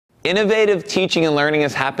Innovative teaching and learning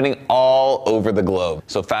is happening all over the globe.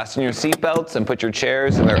 So fasten your seatbelts and put your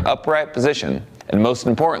chairs in their upright position. And most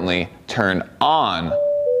importantly, turn on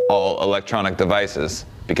all electronic devices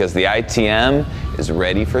because the ITM is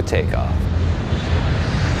ready for takeoff.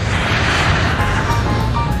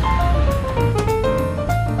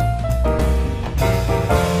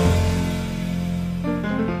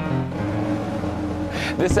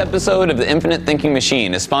 This episode of the Infinite Thinking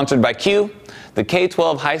Machine is sponsored by Q, the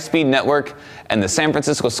K-12 High-Speed Network, and the San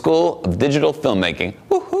Francisco School of Digital Filmmaking.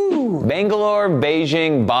 Woohoo! Bangalore,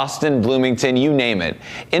 Beijing, Boston, Bloomington, you name it.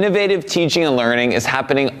 Innovative teaching and learning is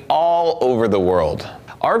happening all over the world.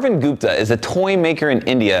 Arvind Gupta is a toy maker in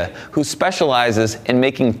India who specializes in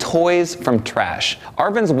making toys from trash.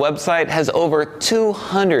 Arvind's website has over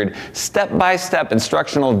 200 step-by-step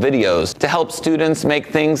instructional videos to help students make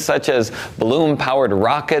things such as balloon-powered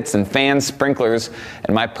rockets and fan sprinklers,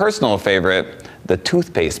 and my personal favorite, the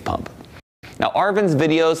toothpaste pump. Now, Arvind's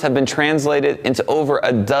videos have been translated into over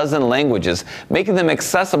a dozen languages, making them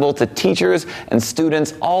accessible to teachers and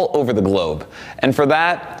students all over the globe. And for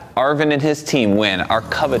that, Arvind and his team win our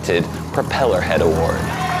coveted Propeller Head Award.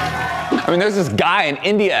 I mean, there's this guy in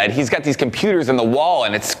India, and he's got these computers in the wall,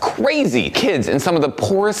 and it's crazy. Kids in some of the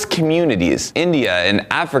poorest communities, India and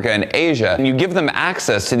Africa and Asia, and you give them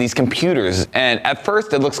access to these computers, and at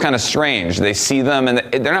first it looks kind of strange. They see them, and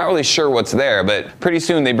they're not really sure what's there, but pretty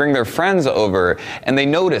soon they bring their friends over, and they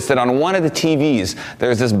notice that on one of the TVs,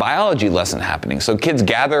 there's this biology lesson happening. So kids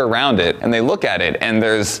gather around it, and they look at it, and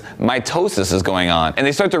there's mitosis is going on, and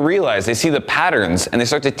they start to realize, they see the patterns, and they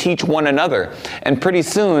start to teach one another, and pretty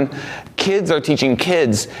soon, kids are teaching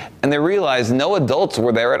kids, and they realize no adults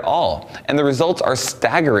were there at all. And the results are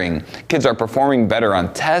staggering. Kids are performing better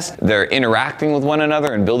on tests, they're interacting with one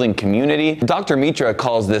another and building community. Dr. Mitra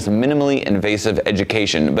calls this minimally invasive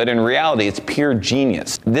education, but in reality, it's pure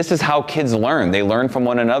genius. This is how kids learn. They learn from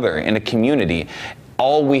one another in a community.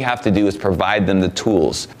 All we have to do is provide them the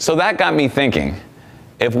tools. So that got me thinking,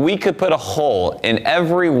 if we could put a hole in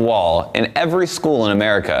every wall in every school in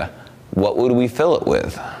America, what would we fill it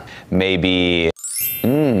with? Maybe,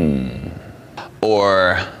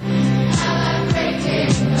 or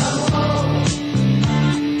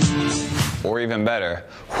even better,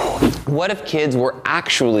 what if kids were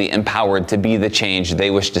actually empowered to be the change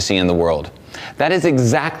they wish to see in the world? That is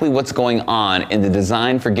exactly what's going on in the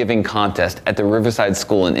Design for Giving contest at the Riverside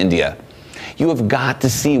School in India. You have got to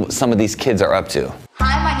see what some of these kids are up to.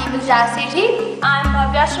 Hi, my name is Jasiji. I'm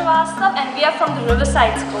Bhavya Srivastav and we are from the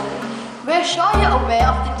Riverside School. We're sure you're aware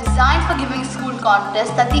of the Design for Giving School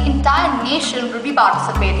contest that the entire nation will be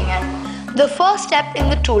participating in. The first step in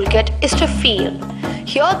the toolkit is to feel.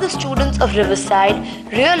 Here the students of Riverside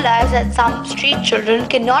realize that some street children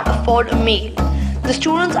cannot afford a meal. The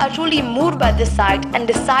students are truly moved by this sight and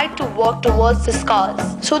decide to work towards this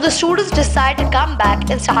cause. So the students decide to come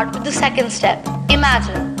back and start with the second step.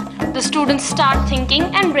 Imagine. The students start thinking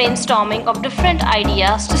and brainstorming of different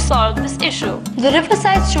ideas to solve this issue. The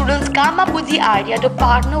Riverside students come up with the idea to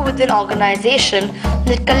partner with an organization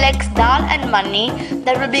that collects dal and money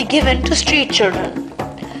that will be given to street children.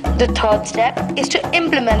 The third step is to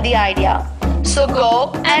implement the idea. So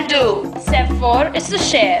go and do. Step 4 is to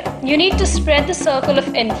share. You need to spread the circle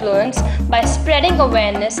of influence by spreading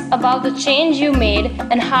awareness about the change you made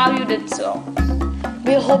and how you did so.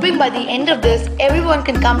 We're hoping by the end of this, everyone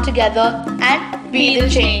can come together and be the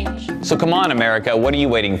change. So come on, America, what are you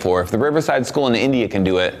waiting for? If the Riverside School in India can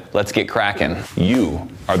do it, let's get cracking. You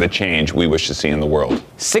are the change we wish to see in the world.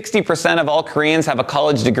 60% of all Koreans have a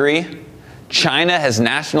college degree. China has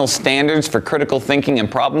national standards for critical thinking and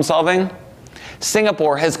problem solving.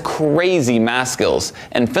 Singapore has crazy math skills,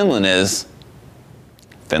 and Finland is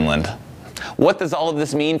Finland. What does all of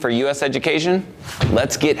this mean for US education?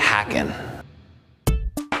 Let's get hacking.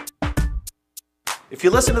 If you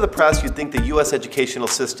listen to the press, you'd think the US educational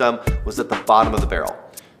system was at the bottom of the barrel.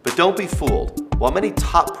 But don't be fooled. While many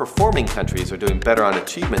top-performing countries are doing better on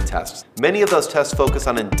achievement tests, many of those tests focus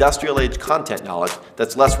on industrial-age content knowledge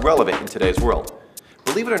that's less relevant in today's world.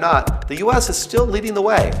 Believe it or not, the US is still leading the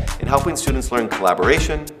way in helping students learn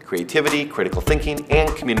collaboration, creativity, critical thinking,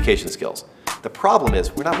 and communication skills. The problem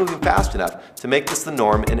is we're not moving fast enough to make this the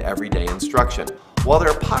norm in everyday instruction. While there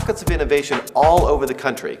are pockets of innovation all over the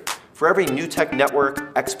country, for every New Tech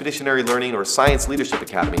Network, Expeditionary Learning, or Science Leadership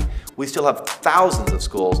Academy, we still have thousands of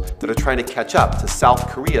schools that are trying to catch up to South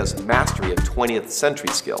Korea's mastery of 20th century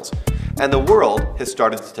skills. And the world has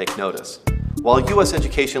started to take notice. While U.S.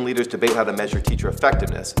 education leaders debate how to measure teacher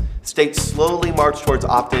effectiveness, states slowly march towards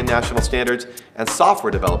opt-in national standards, and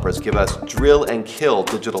software developers give us drill-and-kill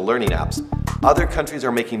digital learning apps, other countries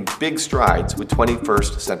are making big strides with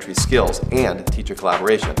 21st century skills and teacher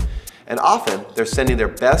collaboration. And often, they're sending their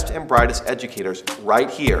best and brightest educators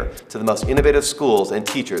right here to the most innovative schools and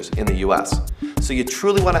teachers in the U.S. So you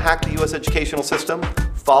truly want to hack the U.S. educational system?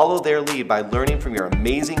 Follow their lead by learning from your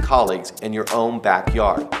amazing colleagues in your own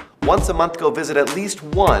backyard. Once a month, go visit at least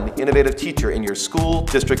one innovative teacher in your school,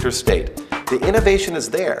 district, or state. The innovation is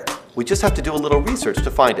there. We just have to do a little research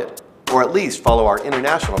to find it, or at least follow our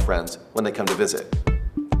international friends when they come to visit.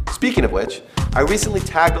 Speaking of which, I recently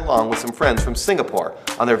tagged along with some friends from Singapore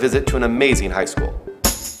on their visit to an amazing high school.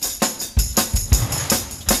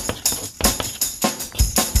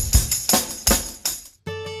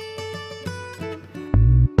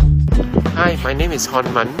 Hi, my name is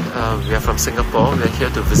Hon Man. We are from Singapore. We are here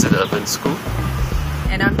to visit the urban school.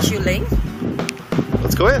 And I'm Chu Ling.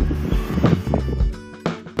 Let's go in.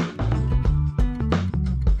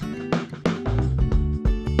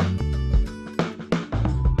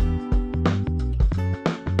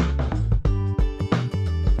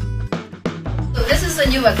 So this is a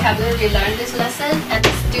new vocabulary we learned this lesson, and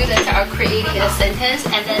the students are creating a sentence,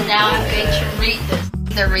 and then now I'm going to read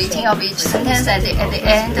the rating of each sentence. At the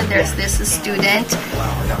end, there's this student.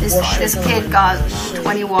 This kid got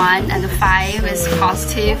 21, and 5 is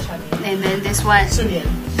positive, and then this one,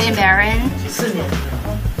 Ben Baron.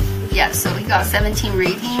 Yeah, so we got 17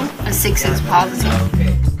 rating, and 6 is positive.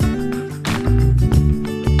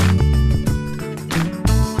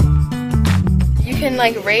 You can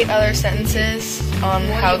rate other sentences on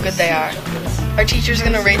how good they are. Our teacher's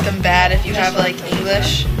gonna rate them bad if you have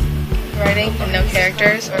English writing and no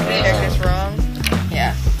characters, or if the character's wrong.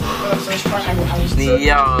 Yeah. 你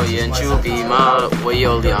要研究笔吗？我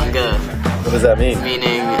有2个。What does that mean?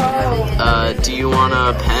 Meaning, do you want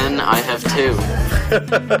a pen? I have 2.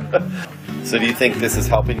 So do you think this is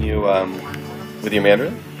helping you with your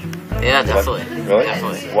Mandarin? Yeah, definitely. Really?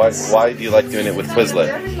 Definitely. Why do you like doing it with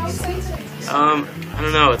Quizlet? I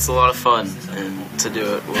don't know. It's a lot of fun to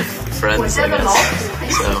do it with friends, I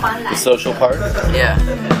guess. So, The social part? yeah.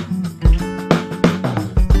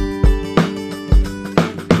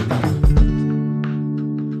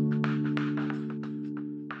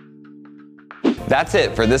 That's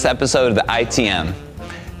it for this episode of the ITM.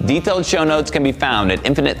 Detailed show notes can be found at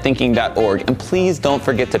infiniteThinking.org, and please don't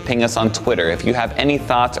forget to ping us on Twitter if you have any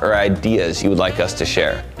thoughts or ideas you would like us to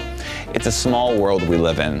share. It's a small world we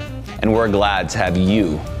live in, and we're glad to have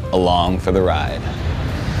you along for the ride.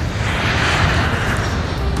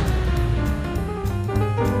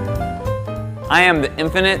 I am the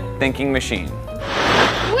Infinite Thinking Machine.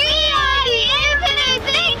 We are the Infinite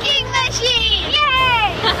Thinking Machine!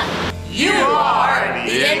 Yay! You are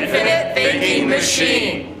the Infinite Thinking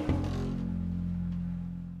Machine.